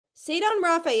Ceddanne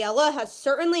Rafaela has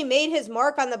certainly made his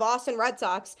mark on the Boston Red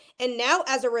Sox, and now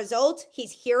as a result,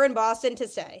 he's here in Boston to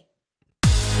stay.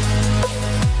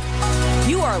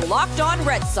 You are Locked On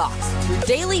Red Sox, your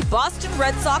daily Boston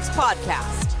Red Sox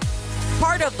podcast.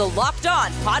 Part of the Locked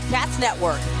On Podcast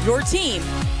Network, your team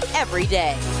every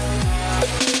day.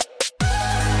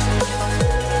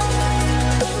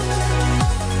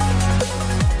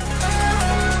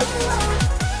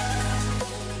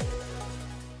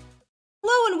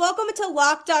 Hello and welcome to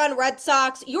Locked On Red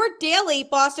Sox, your daily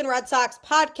Boston Red Sox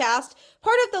podcast,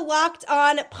 part of the Locked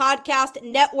On Podcast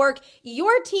Network,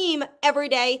 your team every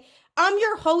day. I'm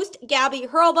your host, Gabby,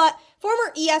 former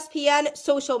ESPN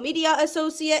social media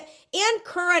associate and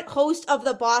current host of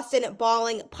the Boston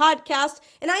Balling podcast,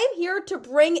 and I am here to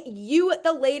bring you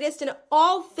the latest in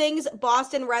all things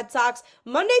Boston Red Sox,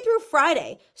 Monday through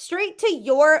Friday, straight to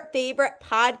your favorite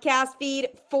podcast feed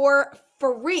for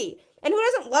free. And who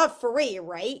doesn't love free,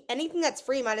 right? Anything that's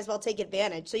free might as well take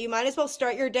advantage. So you might as well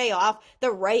start your day off the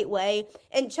right way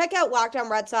and check out Locked On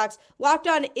Red Sox. Locked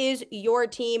On is your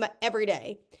team every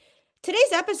day.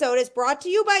 Today's episode is brought to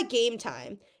you by Game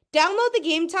Time. Download the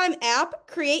Game Time app,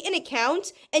 create an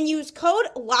account, and use code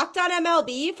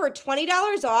LOCKEDONMLB for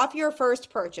 $20 off your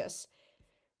first purchase.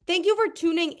 Thank you for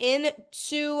tuning in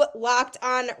to Locked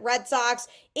On Red Sox,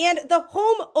 and the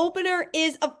home opener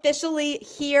is officially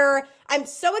here. I'm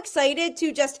so excited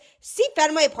to just see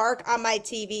Fenway Park on my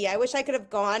TV. I wish I could have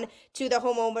gone to the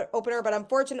home opener, but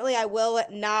unfortunately I will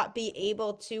not be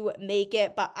able to make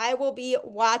it, but I will be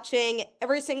watching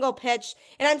every single pitch,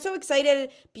 and I'm so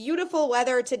excited. Beautiful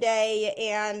weather today,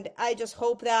 and I just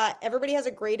hope that everybody has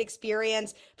a great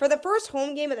experience for the first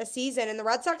home game of the season, and the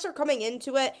Red Sox are coming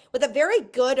into it with a very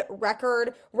good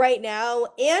record right now,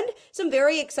 and some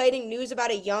very exciting news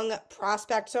about a young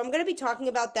prospect. So I'm going to be talking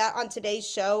about that on today's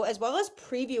show, as well as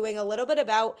previewing a little bit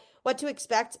about what to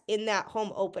expect in that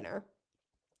home opener.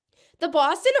 The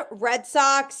Boston Red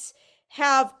Sox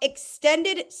have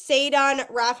extended Ceddanne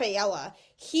Rafaela.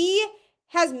 He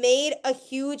has made a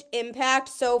huge impact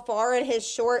so far in his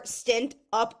short stint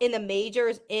up in the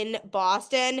majors in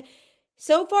Boston.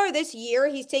 So far this year,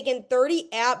 he's taken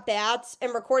 30 at-bats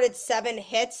and recorded 7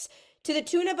 hits to the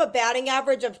tune of a batting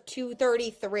average of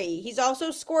 .233. He's also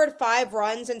scored 5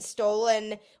 runs and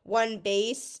stolen 1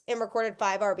 base and recorded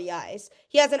 5 RBIs.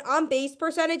 He has an on-base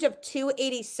percentage of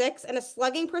 .286 and a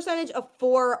slugging percentage of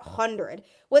 .400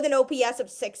 with an OPS of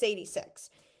 .686.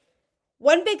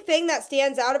 One big thing that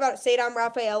stands out about Ceddanne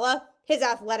Rafaela, his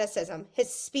athleticism,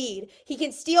 his speed. He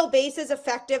can steal bases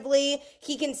effectively.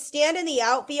 He can stand in the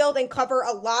outfield and cover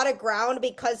a lot of ground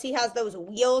because he has those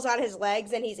wheels on his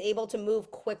legs and he's able to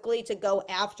move quickly to go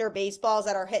after baseballs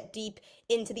that are hit deep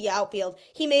into the outfield.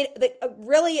 He made a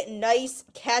really nice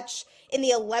catch in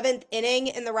the 11th inning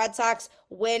in the Red Sox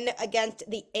win against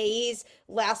the A's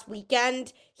last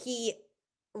weekend. He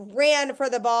ran for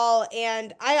the ball,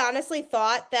 and I honestly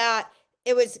thought that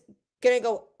it was going to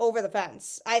go over the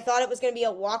fence. I thought it was going to be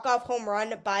a walk-off home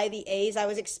run by the A's. I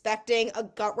was expecting a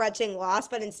gut-wrenching loss,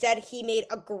 but instead he made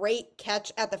a great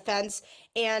catch at the fence,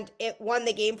 and it won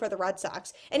the game for the Red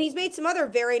Sox. And he's made some other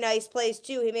very nice plays,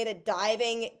 too. He made a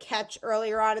diving catch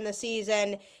earlier on in the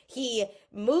season. He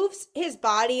moves his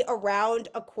body around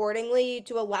accordingly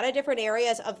to a lot of different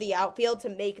areas of the outfield to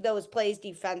make those plays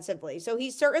defensively. So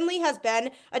he certainly has been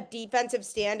a defensive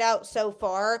standout so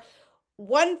far.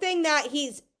 One thing that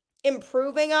he's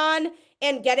improving on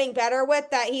and getting better with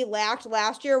that he lacked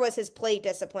last year was his plate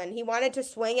discipline. He wanted to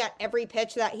swing at every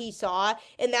pitch that he saw,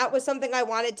 and that was something I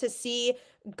wanted to see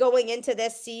going into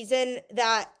this season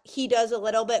that he does a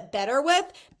little bit better with,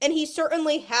 and he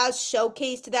certainly has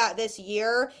showcased that this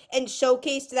year and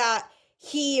showcased that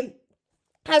he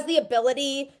has the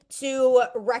ability to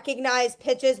recognize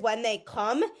pitches when they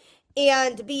come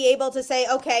and be able to say,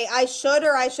 okay, I should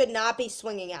or I should not be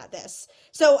swinging at this.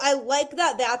 So I like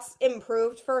that that's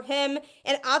improved for him.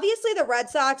 And obviously the Red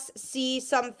Sox see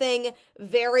something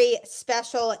very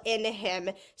special in him.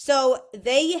 So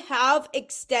they have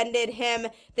extended him.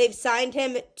 They've signed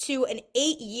him to an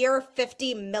 8-year,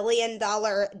 $50 million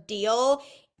deal.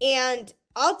 And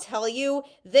I'll tell you,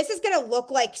 this is going to look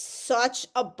like such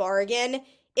a bargain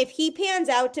if he pans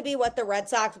out to be what the Red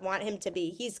Sox want him to be.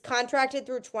 He's contracted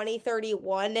through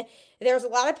 2031. There's a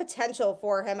lot of potential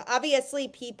for him. Obviously,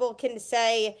 people can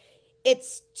say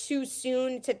it's too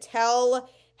soon to tell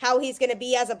how he's going to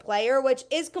be as a player, which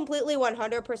is completely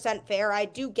 100% fair. I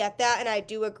do get that, and I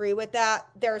do agree with that.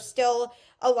 There's still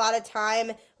a lot of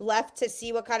time left to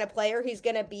see what kind of player he's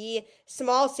going to be.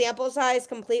 Small sample size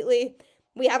completely.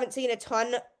 We haven't seen a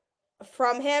ton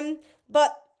from him,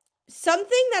 but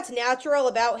something that's natural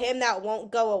about him that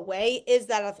won't go away is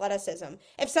that athleticism.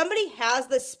 If somebody has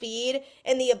the speed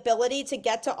and the ability to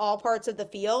get to all parts of the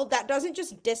field, that doesn't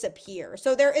just disappear.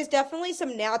 So there is definitely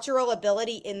some natural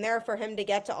ability in there for him to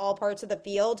get to all parts of the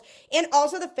field. And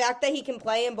also the fact that he can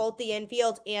play in both the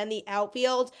infield and the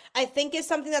outfield, I think is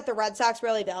something that the Red Sox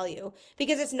really value,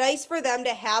 because it's nice for them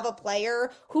to have a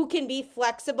player who can be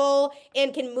flexible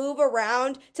and can move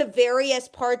around to various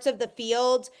parts of the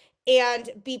field and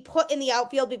be put in the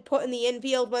outfield, be put in the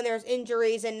infield when there's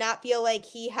injuries, and not feel like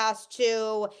he has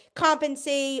to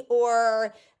compensate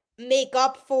or make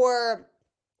up for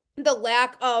the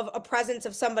lack of a presence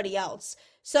of somebody else.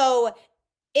 So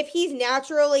if he's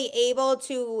naturally able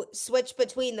to switch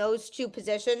between those two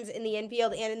positions in the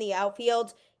infield and in the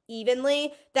outfield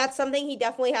evenly, that's something he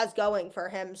definitely has going for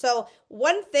him. So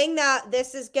one thing that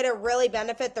this is going to really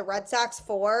benefit the Red Sox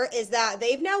for is that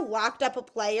they've now locked up a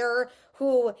player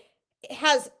who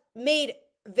has made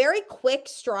very quick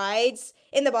strides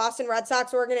in the Boston Red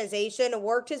Sox organization,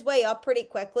 worked his way up pretty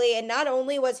quickly, and not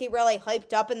only was he really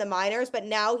hyped up in the minors, but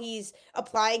now he's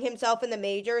applying himself in the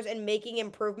majors and making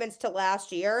improvements to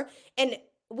last year, and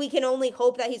we can only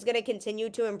hope that he's going to continue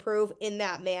to improve in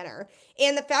that manner.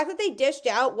 And the fact that they dished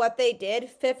out what they did,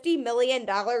 $50 million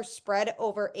spread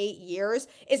over 8 years,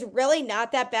 is really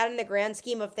not that bad in the grand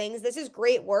scheme of things. This is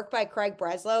great work by Craig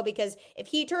Breslow, because if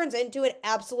he turns into an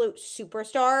absolute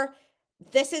superstar,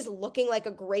 this is looking like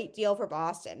a great deal for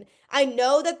Boston. I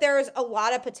know that there's a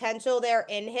lot of potential there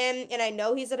in him, and I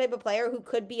know he's the type of player who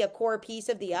could be a core piece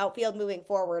of the outfield moving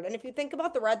forward. And if you think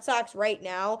about the Red Sox right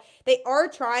now, they are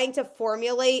trying to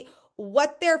formulate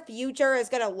what their future is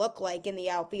going to look like in the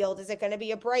outfield. Is it going to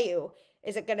be Abreu?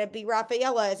 Is it going to be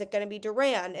Rafaela? Is it going to be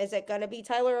Duran? Is it going to be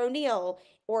Tyler O'Neill?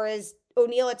 Or is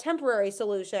O'Neill a temporary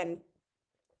solution?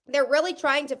 They're really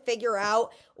trying to figure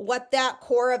out what that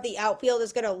core of the outfield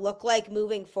is going to look like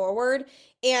moving forward.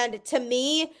 And to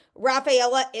me,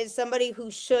 Rafaela is somebody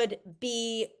who should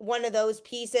be one of those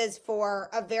pieces for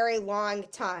a very long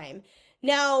time.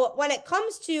 Now, when it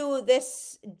comes to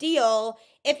this deal,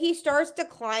 if he starts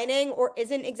declining or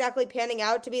isn't exactly panning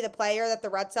out to be the player that the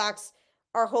Red Sox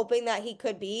are hoping that he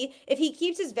could be, if he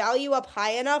keeps his value up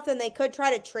high enough, then they could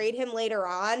try to trade him later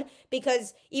on,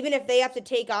 because even if they have to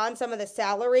take on some of the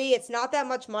salary, it's not that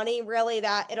much money really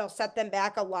that it'll set them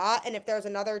back a lot. And if there's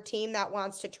another team that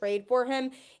wants to trade for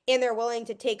him and they're willing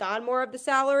to take on more of the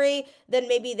salary, then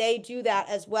maybe they do that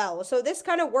as well. So this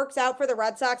kind of works out for the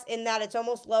Red Sox in that it's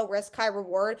almost low risk, high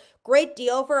reward. Great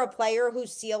deal for a player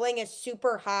whose ceiling is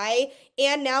super high.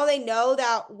 And now they know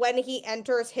that when he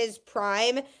enters his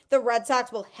prime, the Red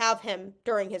Sox will have him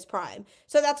during his prime.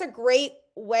 So that's a great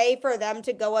way for them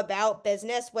to go about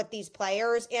business with these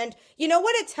players. And you know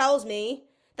what it tells me?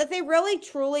 That they really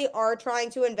truly are trying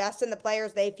to invest in the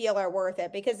players they feel are worth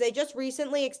it, because they just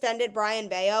recently extended Brayan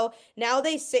Bello. Now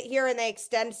they sit here and they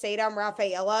extend Ceddanne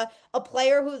Rafaela, a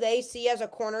player who they see as a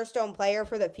cornerstone player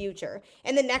for the future.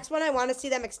 And the next one I want to see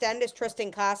them extend is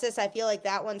Tristan Casas. I feel like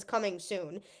that one's coming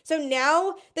soon. So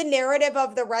now the narrative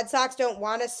of the Red Sox don't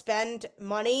want to spend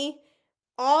money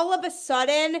all of a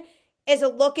sudden is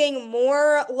looking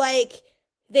more like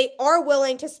they are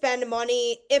willing to spend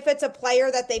money if it's a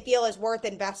player that they feel is worth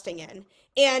investing in.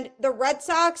 And the Red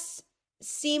Sox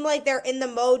seem like they're in the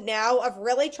mode now of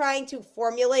really trying to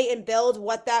formulate and build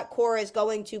what that core is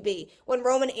going to be. When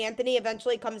Roman Anthony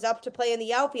eventually comes up to play in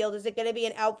the outfield, is it going to be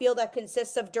an outfield that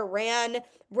consists of Duran,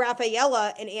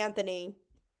 Rafaela, and Anthony?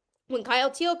 When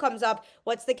Kyle Teal comes up,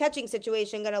 what's the catching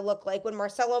situation going to look like? When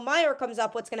Marcelo Meyer comes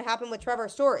up, what's going to happen with Trevor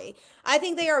Story? I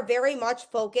think they are very much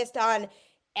focused on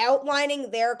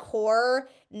outlining their core,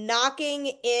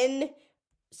 knocking in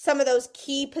some of those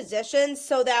key positions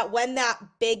so that when that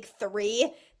big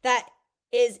three that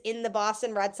is in the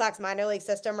Boston Red Sox minor league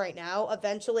system right now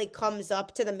eventually comes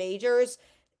up to the majors,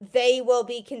 they will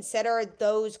be considered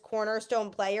those cornerstone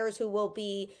players who will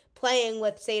be playing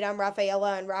with Ceddanne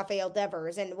Rafaela and Rafael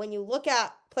Devers. And when you look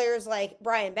at players like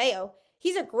Brayan Bello,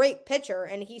 he's a great pitcher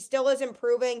and he still is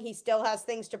improving. He still has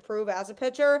things to prove as a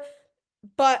pitcher.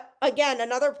 But again,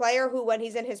 another player who, when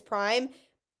he's in his prime,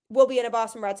 will be in a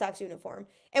Boston Red Sox uniform.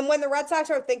 And when the Red Sox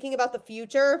are thinking about the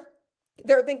future,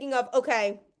 they're thinking of,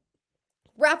 okay,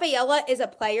 Rafaela is a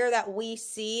player that we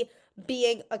see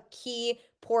being a key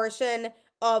portion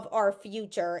of our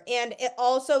future. And it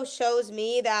also shows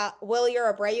me that Willie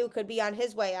Abreu could be on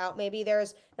his way out. Maybe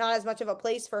there's not as much of a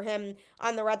place for him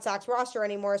on the Red Sox roster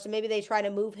anymore. So maybe they try to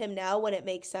move him now when it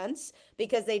makes sense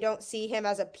because they don't see him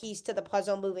as a piece to the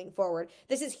puzzle moving forward.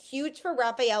 This is huge for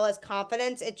Rafaela's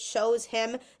confidence. It shows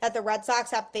him that the Red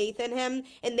Sox have faith in him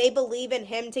and they believe in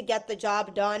him to get the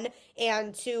job done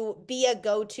and to be a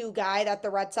go-to guy that the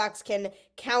Red Sox can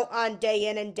count on day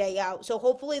in and day out. So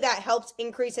hopefully that helps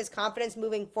increase his confidence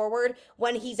moving forward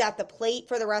when he's at the plate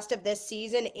for the rest of this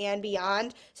season and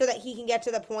beyond, so that he can get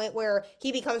to the point where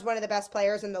he becomes one of the best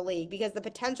players in the league, because the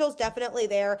potential is definitely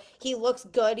there. He looks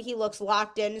good. He looks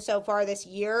locked in so far this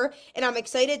year, and I'm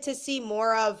excited to see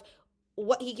more of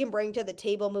what he can bring to the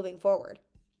table moving forward.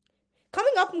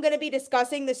 Coming up, I'm going to be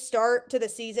discussing the start to the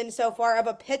season so far of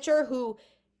a pitcher who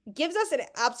gives us an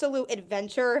absolute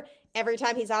adventure every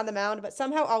time he's on the mound, but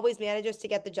somehow always manages to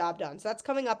get the job done. So that's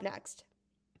coming up next.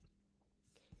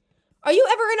 Are you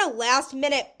ever in a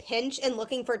last-minute pinch and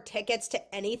looking for tickets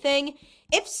to anything?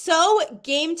 If so,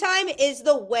 Game Time is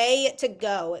the way to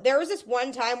go. There was this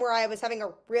one time where I was having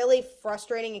a really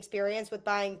frustrating experience with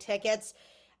buying tickets.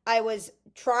 I was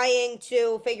trying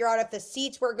to figure out if the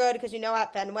seats were good, because you know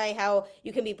at Fenway how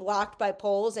you can be blocked by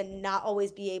poles and not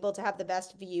always be able to have the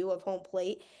best view of home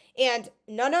plate. And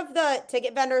none of the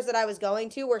ticket vendors that I was going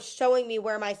to were showing me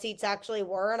where my seats actually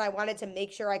were, and I wanted to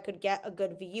make sure I could get a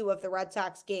good view of the Red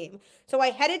Sox game. So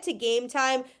I headed to Game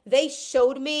Time. They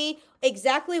showed me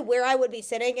exactly where I would be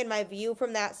sitting in my view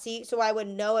from that seat, so I would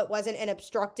know it wasn't an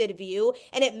obstructed view,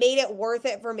 and it made it worth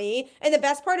it for me. And the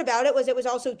best part about it was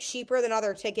also cheaper than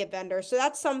other ticket vendors. So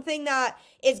that's something that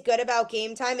is good about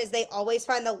Game Time, is they always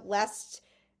find the less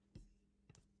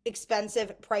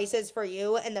expensive prices for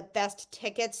you and the best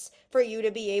tickets for you to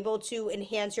be able to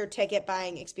enhance your ticket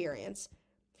buying experience.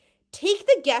 Take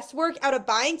the guesswork out of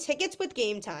buying tickets with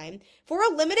Game Time. For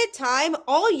a limited time,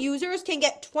 all users can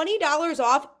get $20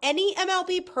 off any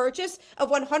MLB purchase of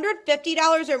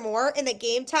 $150 or more in the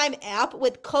Game Time app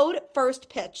with code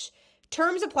FIRSTPITCH.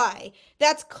 Terms apply.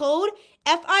 That's code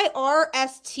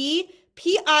FIRSTPITCH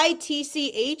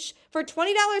for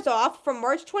 $20 off from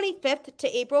March 25th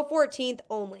to April 14th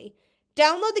only.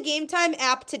 Download the Game Time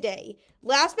app today.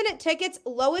 Last minute tickets,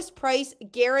 lowest price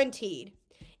guaranteed.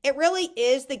 It really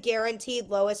is the guaranteed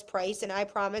lowest price, and I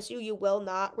promise you, you will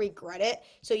not regret it.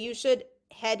 So you should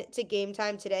head to Game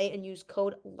Time today and use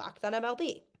code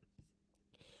LOCKEDONMLB.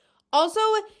 Also,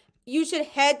 you should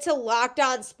head to Locked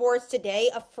On Sports Today,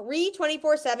 a free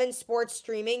 24/7 sports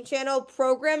streaming channel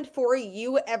programmed for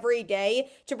you every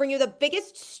day to bring you the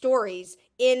biggest stories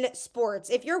in sports.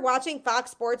 If you're watching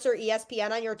Fox Sports or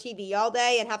ESPN on your TV all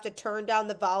day and have to turn down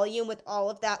the volume with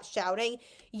all of that shouting,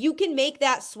 you can make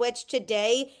that switch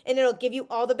today, and it'll give you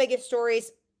all the biggest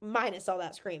stories minus all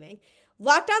that screaming.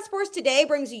 Locked On Sports Today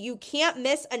brings you can't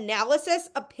miss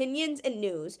analysis, opinions, and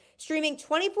news. Streaming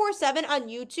 24/7 on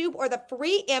YouTube or the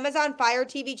free Amazon Fire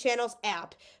TV channels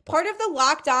app. Part of the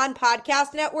Locked On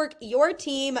Podcast Network, your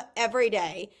team every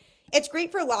day. It's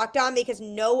great for Locked On because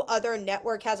no other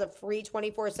network has a free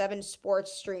 24/7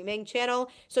 sports streaming channel,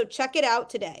 so check it out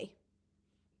today.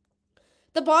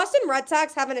 The Boston Red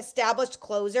Sox have an established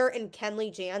closer in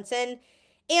Kenley Jansen,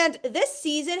 and this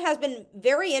season has been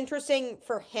very interesting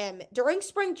for him. During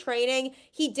spring training,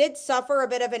 he did suffer a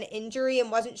bit of an injury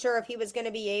and wasn't sure if he was going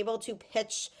to be able to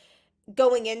pitch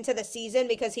going into the season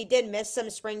because he did miss some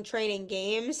spring training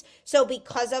games. So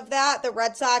because of that, the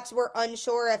Red Sox were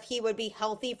unsure if he would be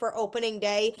healthy for opening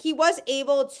day. He was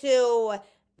able to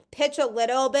pitch a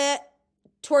little bit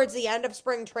towards the end of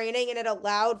spring training, and it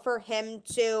allowed for him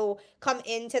to come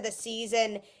into the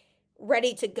season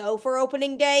ready to go for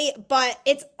opening day, but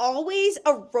it's always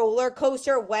a roller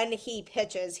coaster when he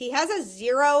pitches. He has a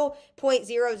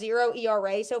 0.00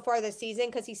 ERA so far this season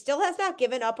because he still has not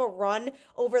given up a run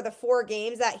over the 4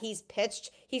 games that he's pitched.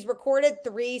 He's recorded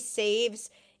 3 saves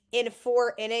in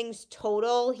 4 innings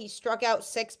total. He struck out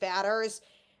 6 batters,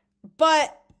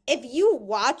 but if you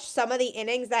watch some of the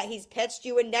innings that he's pitched,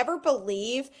 you would never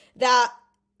believe that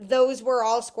those were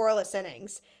all scoreless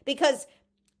innings because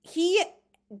he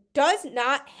does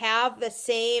not have the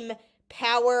same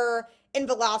power and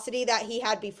velocity that he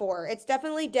had before. It's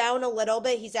definitely down a little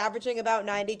bit. He's averaging about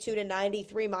 92 to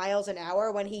 93 miles an hour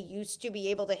when he used to be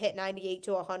able to hit 98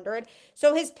 to 100.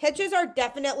 So his pitches are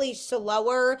definitely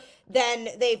slower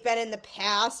than they've been in the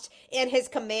past, and his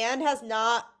command has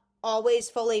not always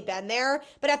fully been there,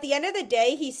 but at the end of the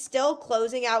day, he's still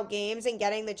closing out games and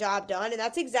getting the job done, and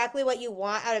that's exactly what you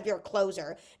want out of your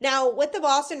closer. Now, with the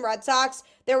Boston Red Sox,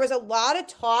 there was a lot of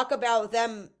talk about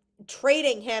them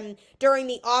trading him during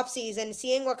the offseason,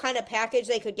 seeing what kind of package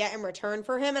they could get in return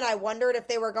for him. And I wondered if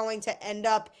they were going to end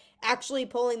up actually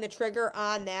pulling the trigger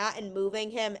on that and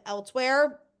moving him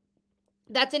elsewhere.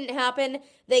 That didn't happen.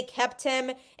 They kept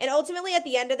him. And ultimately, at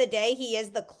the end of the day, he is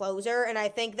the closer. And I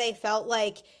think they felt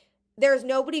like there's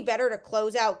nobody better to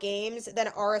close out games than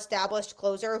our established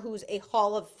closer, who's a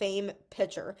Hall of Fame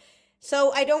pitcher.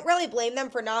 So I don't really blame them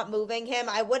for not moving him.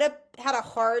 I would have had a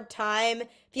hard time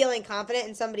feeling confident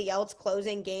in somebody else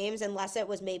closing games unless it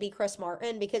was maybe Chris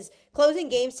Martin, because closing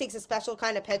games takes a special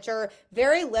kind of pitcher.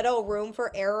 Very little room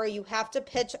for error. You have to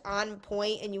pitch on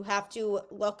point and you have to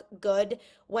look good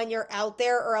when you're out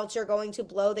there, or else you're going to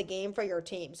blow the game for your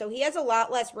team. So he has a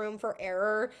lot less room for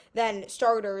error than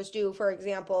starters do, for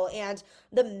example. And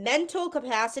the mental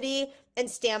capacity and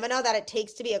stamina that it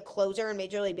takes to be a closer in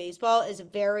Major League Baseball is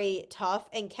very tough,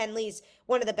 and Kenley's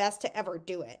one of the best to ever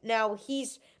do it. Now,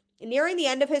 he's nearing the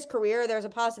end of his career. There's a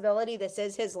possibility this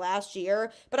is his last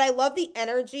year, but I love the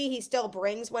energy he still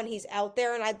brings when he's out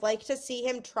there, and I'd like to see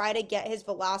him try to get his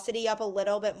velocity up a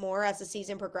little bit more as the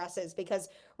season progresses, because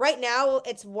right now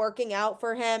it's working out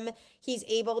for him. He's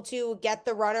able to get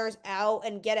the runners out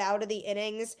and get out of the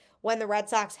innings when the Red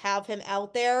Sox have him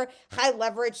out there. High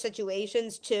leverage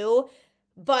situations too.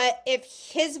 But if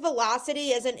his velocity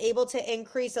isn't able to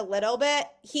increase a little bit,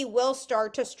 he will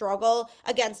start to struggle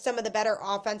against some of the better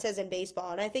offenses in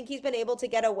baseball. And I think he's been able to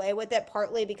get away with it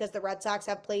partly because the Red Sox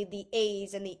have played the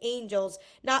A's and the Angels,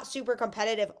 not super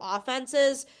competitive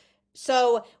offenses.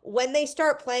 So when they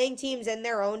start playing teams in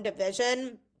their own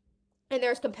division, and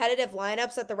there's competitive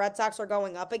lineups that the Red Sox are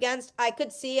going up against, I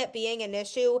could see it being an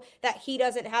issue that he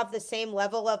doesn't have the same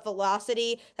level of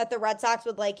velocity that the Red Sox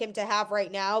would like him to have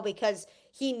right now, because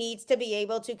he needs to be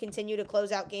able to continue to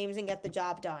close out games and get the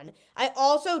job done. I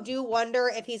also do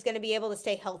wonder if he's going to be able to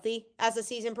stay healthy as the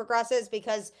season progresses,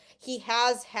 because he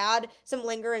has had some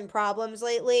lingering problems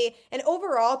lately. And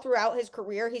overall, throughout his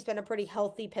career, he's been a pretty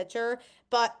healthy pitcher.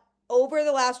 But over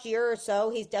the last year or so,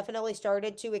 he's definitely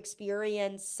started to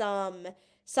experience some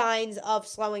signs of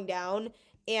slowing down,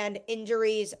 and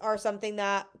injuries are something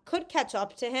that could catch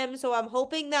up to him. So I'm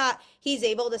hoping that he's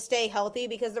able to stay healthy,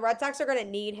 because the Red Sox are going to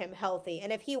need him healthy.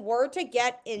 And if he were to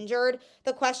get injured,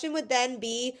 the question would then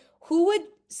be, who would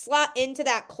slot into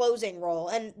that closing role?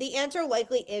 And the answer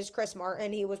likely is Chris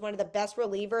Martin. He was one of the best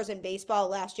relievers in baseball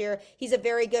last year. He's a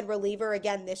very good reliever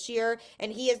again this year,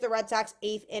 and he is the Red Sox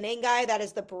 8th inning guy. That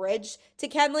is the bridge to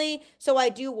Kenley. So I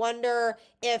do wonder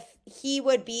if he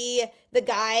would be the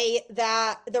guy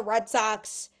that the Red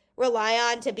Sox rely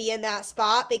on to be in that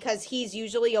spot, because he's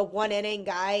usually a 1-inning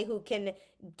guy who can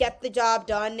get the job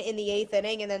done in the 8th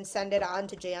inning and then send it on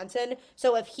to Jansen.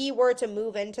 So if he were to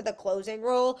move into the closing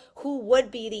role, who would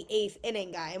be the 8th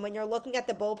inning guy? And when you're looking at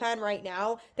the bullpen right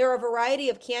now, there are a variety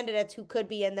of candidates who could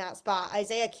be in that spot.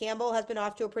 Isaiah Campbell has been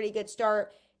off to a pretty good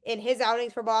start in his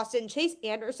outings for Boston. Chase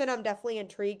Anderson, I'm definitely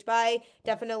intrigued by.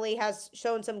 Definitely has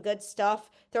shown some good stuff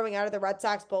throwing out of the Red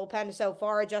Sox bullpen so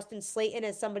far. Justin Slayton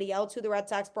is somebody else who the Red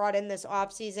Sox brought in this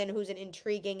offseason, who's an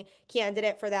intriguing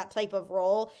candidate for that type of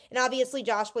role. And obviously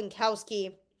Josh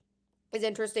Winkowski is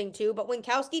interesting too, but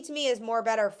Winkowski to me is more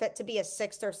better fit to be a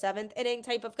 6th or 7th inning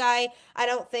type of guy. I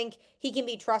don't think he can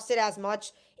be trusted as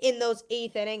much in those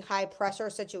 8th inning high pressure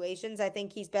situations. I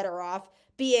think he's better off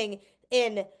being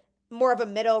in more of a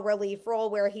middle relief role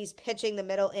where he's pitching the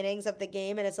middle innings of the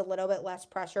game and it's a little bit less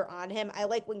pressure on him. I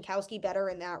like Winkowski better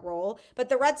in that role. But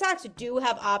the Red Sox do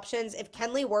have options. If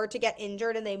Kenley were to get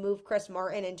injured and they move Chris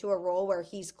Martin into a role where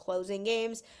he's closing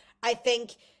games, I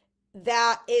think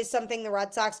that is something the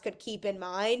Red Sox could keep in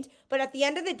mind. But at the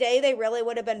end of the day, they really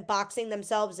would have been boxing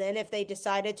themselves in if they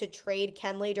decided to trade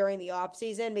Kenley during the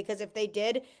offseason, because if they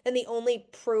did, then the only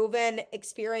proven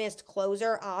experienced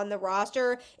closer on the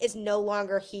roster is no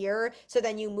longer here. So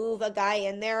then you move a guy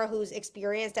in there who's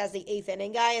experienced as the 8th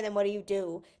inning guy, and then what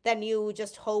do? Then you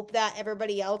just hope that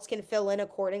everybody else can fill in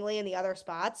accordingly in the other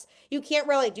spots. You can't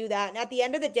really do that. And at the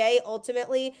end of the day,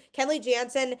 ultimately, Kenley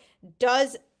Jansen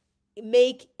does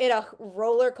make it a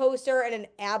roller coaster and an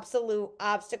absolute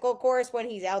obstacle course when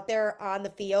he's out there on the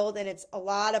field, and it's a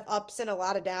lot of ups and a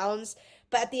lot of downs.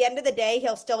 But at the end of the day,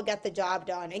 he'll still get the job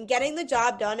done. And getting the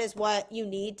job done is what you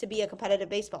need to be a competitive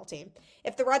baseball team.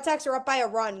 If the Red Sox are up by a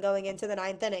run going into the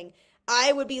 9th inning,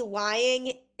 I would be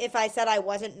lying if I said I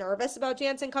wasn't nervous about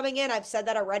Jansen coming in. I've said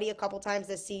that already a couple times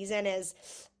this season. Is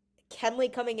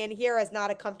Kenley coming in here is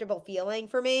not a comfortable feeling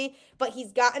for me, but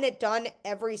he's gotten it done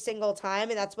every single time,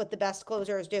 and that's what the best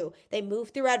closers do. They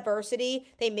move through adversity,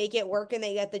 they make it work, and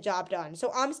they get the job done.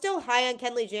 So I'm still high on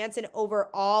Kenley Jansen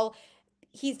overall.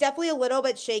 he's definitely a little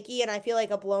bit shaky, and I feel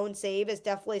like a blown save is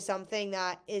definitely something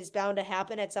that is bound to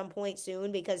happen at some point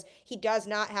soon because he does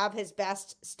not have his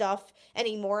best stuff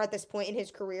anymore at this point in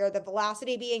his career. The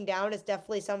velocity being down is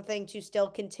definitely something to still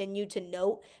continue to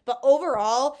note. But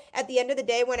overall, at the end of the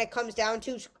day, when it comes down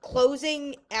to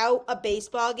closing out a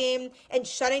baseball game and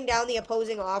shutting down the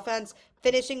opposing offense,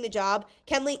 finishing the job,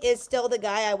 Kenley is still the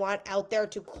guy I want out there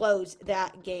to close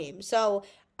that game. So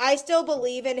I still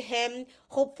believe in him.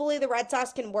 Hopefully the Red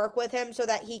Sox can work with him so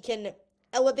that he can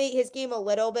elevate his game a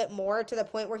little bit more to the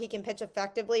point where he can pitch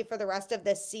effectively for the rest of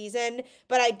this season.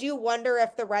 But I do wonder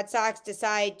if the Red Sox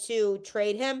decide to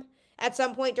trade him at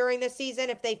some point during this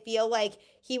season, if they feel like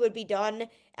he would be done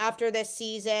after this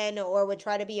season or would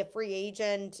try to be a free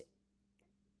agent,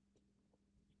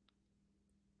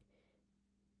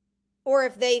 or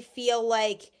if they feel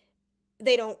like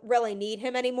they don't really need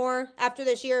him anymore after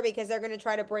this year because they're going to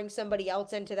try to bring somebody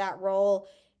else into that role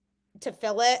to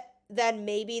fill it, then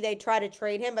maybe they try to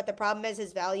trade him. But the problem is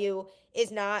his value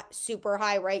is not super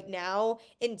high right now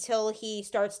until he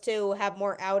starts to have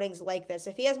more outings like this.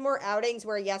 If he has more outings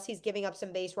where, yes, he's giving up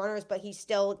some base runners, but he's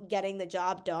still getting the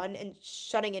job done and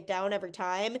shutting it down every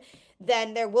time,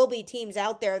 then there will be teams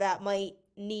out there that might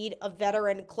need a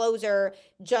veteran closer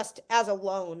just as a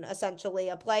loan, essentially,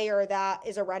 a player that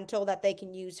is a rental that they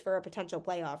can use for a potential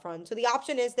playoff run. So the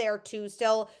option is there too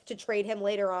still to trade him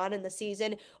later on in the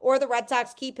season, or the Red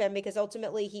Sox keep him because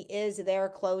ultimately he is their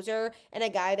closer and a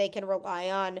guy they can rely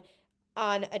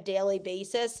on a daily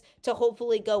basis to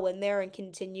hopefully go in there and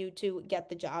continue to get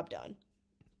the job done.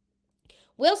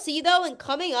 We'll see though, and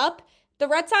coming up, the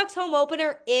Red Sox home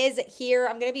opener is here.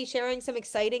 I'm going to be sharing some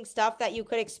exciting stuff that you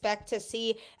could expect to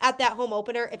see at that home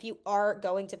opener if you are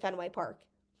going to Fenway Park.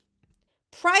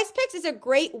 PrizePicks is a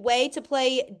great way to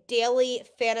play daily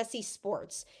fantasy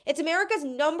sports. It's America's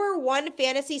 #1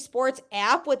 fantasy sports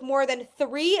app with more than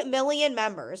 3 million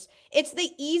members. It's the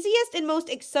easiest and most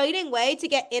exciting way to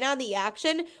get in on the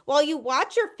action while you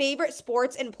watch your favorite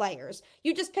sports and players.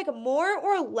 You just pick more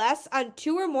or less on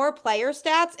 2 or more player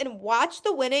stats and watch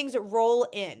the winnings roll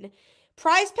in.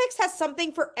 PrizePicks has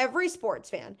something for every sports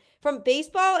fan, from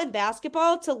baseball and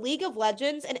basketball to League of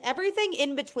Legends and everything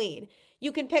in between.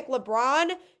 You can pick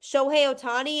LeBron, Shohei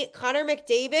Ohtani, Connor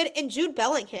McDavid, and Jude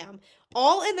Bellingham,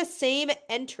 all in the same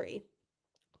entry.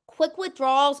 Quick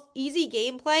withdrawals, easy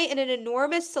gameplay, and an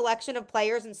enormous selection of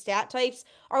players and stat types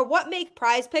are what make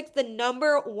PrizePicks the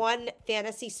 #1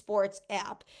 fantasy sports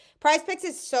app. PrizePicks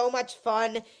is so much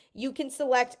fun. You can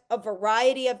select a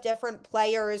variety of different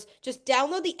players. Just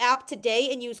download the app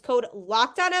today and use code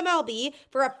LOCKEDONMLB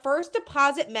for a first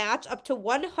deposit match up to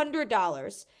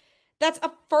 $100. That's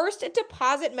a first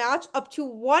deposit match up to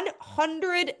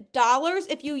 $100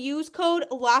 if you use code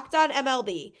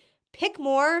LOCKEDONMLB. Pick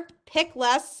more, pick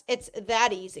less. It's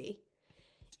that easy.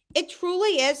 It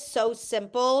truly is so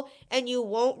simple and you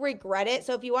won't regret it.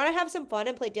 So if you want to have some fun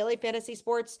and play daily fantasy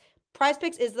sports,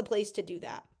 PrizePicks is the place to do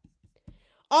that.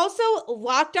 Also,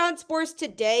 Locked On Sports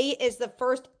Today is the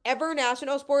first ever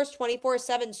national sports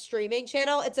 24/7 streaming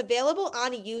channel. It's available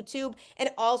on YouTube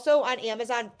and also on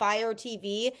Amazon Fire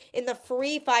TV in the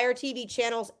free Fire TV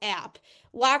channels app.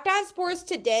 Locked On Sports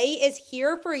Today is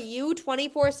here for you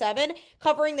 24/7,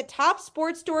 covering the top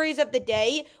sports stories of the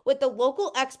day with the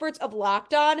local experts of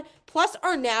Locked On, plus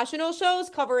our national shows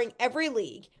covering every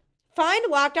league.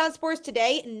 Find Locked On Sports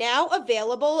Today now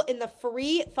available in the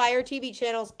free Fire TV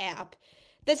channels app.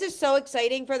 This is so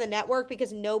exciting for the network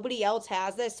because nobody else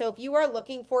has this. So if you are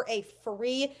looking for a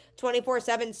free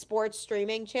 24/7 sports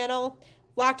streaming channel,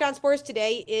 Locked On Sports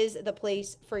Today is the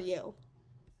place for you.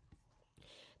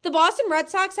 The Boston Red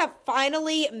Sox have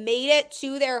finally made it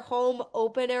to their home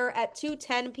opener at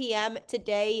 2:10 p.m.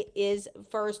 Today is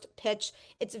first pitch.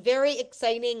 It's very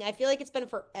exciting. I feel like it's been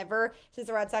forever since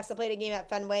the Red Sox have played a game at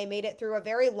Fenway, made it through a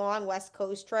very long West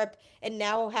Coast trip, and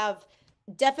now have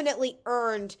definitely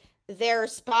earned their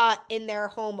spot in their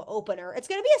home opener. It's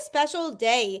going to be a special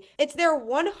day. It's their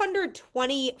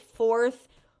 124th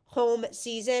home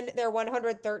season, their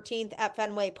 113th at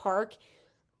Fenway Park.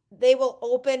 They will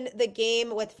open the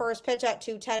game with first pitch at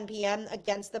 2:10 p.m.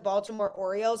 against the Baltimore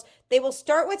Orioles. They will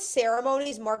start with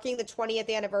ceremonies marking the 20th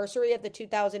anniversary of the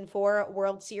 2004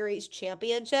 World Series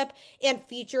championship and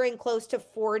featuring close to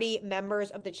 40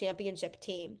 members of the championship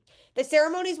team. The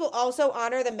ceremonies will also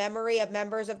honor the memory of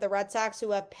members of the Red Sox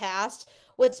who have passed,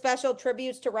 with special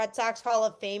tributes to Red Sox Hall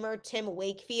of Famer Tim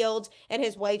Wakefield and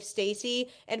his wife Stacy,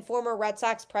 and former Red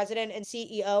Sox president and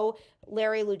CEO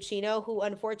Larry Lucchino, who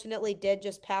unfortunately did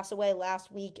just pass away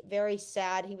last week. Very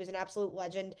sad. He was an absolute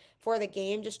legend for the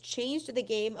game, just changed the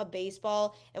game of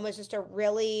baseball and was just a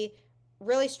really,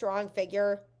 really strong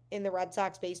figure in the Red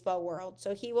Sox baseball world.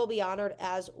 So he will be honored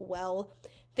as well.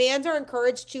 Fans are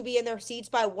encouraged to be in their seats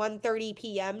by 1:30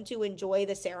 p.m. to enjoy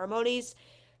the ceremonies.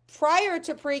 Prior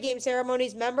to pregame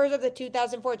ceremonies, members of the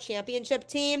 2004 championship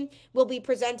team will be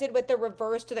presented with the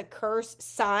Reverse to the Curse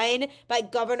sign by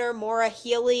Governor Maura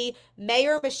Healey,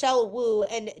 Mayor Michelle Wu,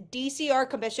 and DCR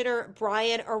Commissioner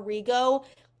Brian Arrigo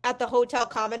at the Hotel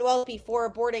Commonwealth before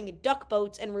boarding duck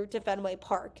boats en route to Fenway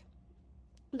Park.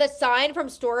 The sign from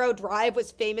Storrow Drive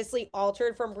was famously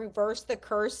altered from Reverse the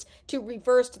Curse to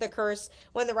Reversed the Curse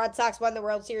when the Red Sox won the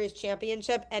World Series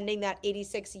championship, ending that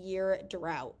 86-year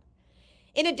drought.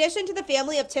 In addition to the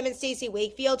family of Tim and Stacey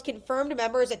Wakefield, confirmed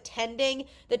members attending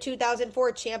the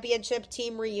 2004 championship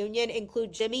team reunion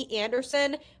include Jimmy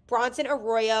Anderson, Bronson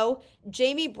Arroyo,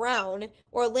 Jamie Brown,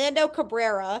 Orlando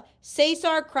Cabrera,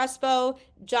 Cesar Crespo,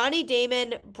 Johnny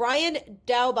Damon, Brian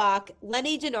Daubach,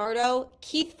 Lenny DiNardo,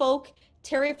 Keith Folk,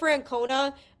 Terry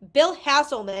Francona, Bill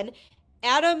Hasselman,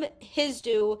 Adam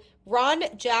Hizdu, Ron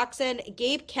Jackson,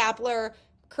 Gabe Kapler,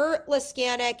 Kurt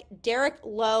Laskanik, Derek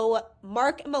Lowe,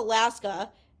 Mark Malaska,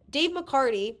 Dave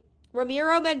McCarty,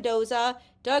 Ramiro Mendoza,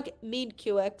 Doug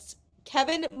Miedkiewicz,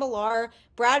 Kevin Millar,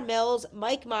 Brad Mills,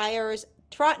 Mike Myers,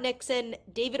 Trot Nixon,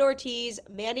 David Ortiz,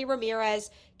 Manny Ramirez,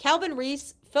 Calvin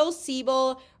Reese, Phil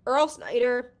Siebel, Earl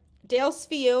Snyder, Dale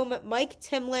Svium, Mike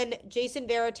Timlin, Jason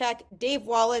Varitek, Dave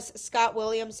Wallace, Scott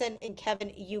Williamson, and Kevin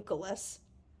Youkilis.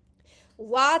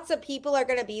 Lots of people are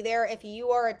going to be there. If you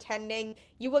are attending,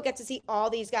 you will get to see all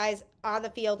these guys on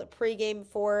the field pregame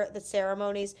for the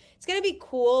ceremonies. It's going to be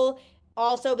cool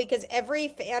also because every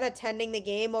fan attending the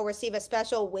game will receive a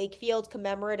special Wakefield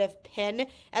commemorative pin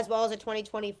as well as a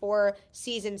 2024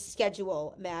 season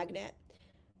schedule magnet.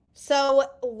 So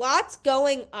lots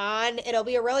going on. It'll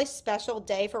be a really special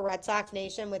day for Red Sox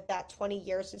Nation with that 20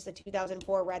 years since the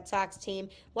 2004 Red Sox team.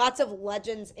 Lots of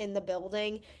legends in the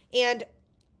building. And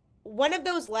one of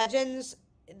those legends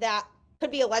that could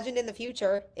be a legend in the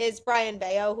future is Brayan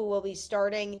Bello, who will be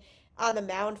starting on the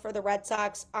mound for the Red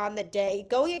Sox on the day,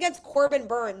 going against Corbin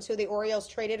Burnes, who the Orioles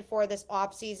traded for this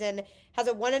offseason, has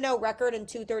a 1-0 record and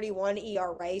 2.31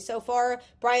 ERA so far.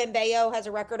 Brayan Bello has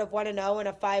a record of 1-0 and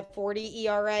a 5.40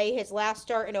 ERA. His last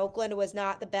start in Oakland was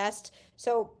not the best,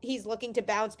 so he's looking to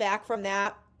bounce back from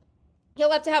that.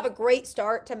 He'll have to have a great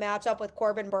start to match up with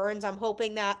Corbin Burnes. I'm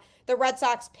hoping that the Red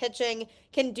Sox pitching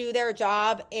can do their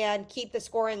job and keep the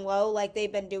scoring low like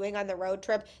they've been doing on the road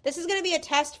trip. This is going to be a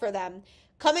test for them.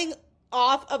 Coming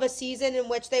off of a season in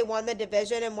which they won the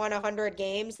division and won 100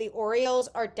 games, the Orioles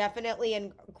are definitely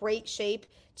in great shape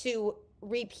to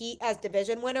repeat as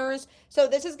division winners. So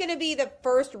this is going to be the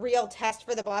first real test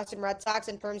for the Boston Red Sox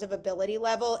in terms of ability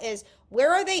level, is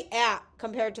where are they at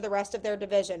compared to the rest of their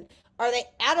division? Are they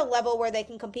at a level where they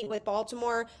can compete with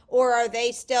Baltimore, or are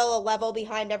they still a level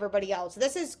behind everybody else?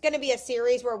 This is going to be a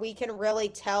series where we can really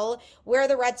tell where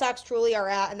the Red Sox truly are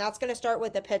at, and that's going to start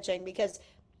with the pitching, because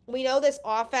we know this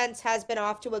offense has been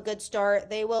off to a good start.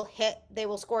 They will hit, they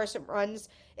will score some runs.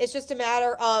 It's just a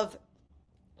matter of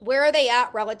where are they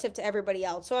at relative to everybody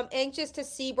else? So I'm anxious to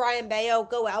see Brayan Bello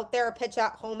go out there, pitch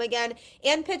at home again,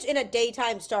 and pitch in a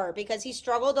daytime start, because he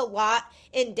struggled a lot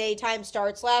in daytime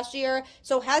starts last year.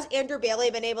 So has Andrew Bailey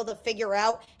been able to figure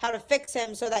out how to fix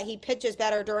him so that he pitches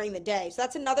better during the day? So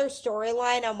that's another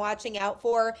storyline I'm watching out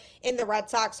for in the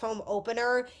Red Sox home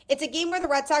opener. It's a game where the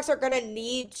Red Sox are going to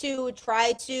need to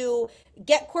try to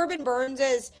get Corbin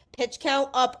Burnes' pitch count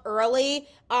up early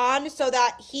on so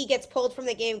that he gets pulled from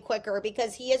the game quicker,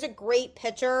 because he is a great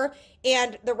pitcher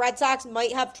and the Red Sox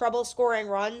might have trouble scoring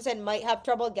runs and might have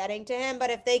trouble getting to him. But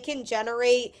if they can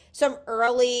generate some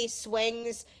early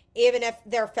swings, even if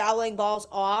they're fouling balls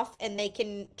off, and they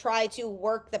can try to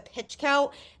work the pitch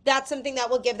count, that's something that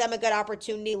will give them a good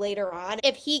opportunity later on.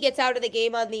 If he gets out of the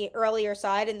game on the earlier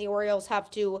side and the Orioles have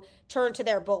to turn to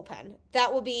their bullpen,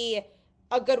 that will be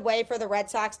a good way for the Red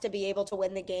Sox to be able to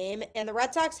win the game. And the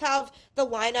Red Sox have the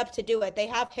lineup to do it. They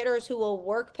have hitters who will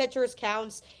work pitchers'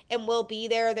 counts and will be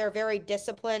there. They're very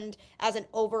disciplined as an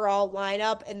overall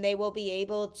lineup, and they will be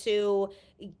able to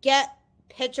get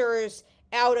pitchers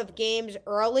out of games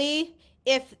early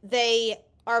if they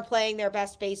are playing their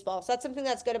best baseball. So that's something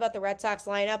that's good about the Red Sox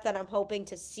lineup that I'm hoping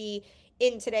to see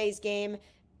in today's game.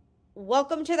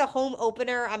 Welcome to the home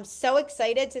opener. I'm so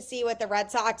excited to see what the Red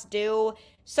Sox do.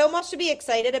 So much to be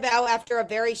excited about after a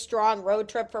very strong road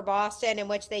trip for Boston, in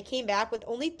which they came back with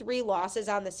only 3 losses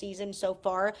on the season so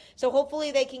far. So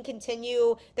hopefully they can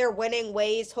continue their winning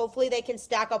ways. Hopefully they can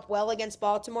stack up well against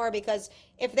Baltimore, because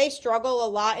if they struggle a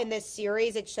lot in this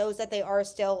series, it shows that they are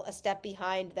still a step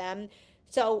behind them.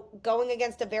 So going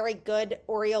against a very good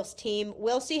Orioles team,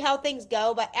 we'll see how things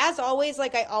go. But as always,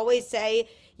 like I always say,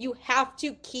 you have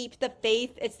to keep the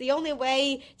faith. It's the only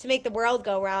way to make the world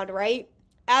go round, right?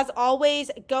 As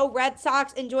always, go Red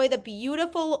Sox. Enjoy the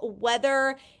beautiful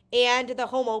weather and the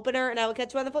home opener, and I will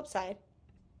catch you on the flip side.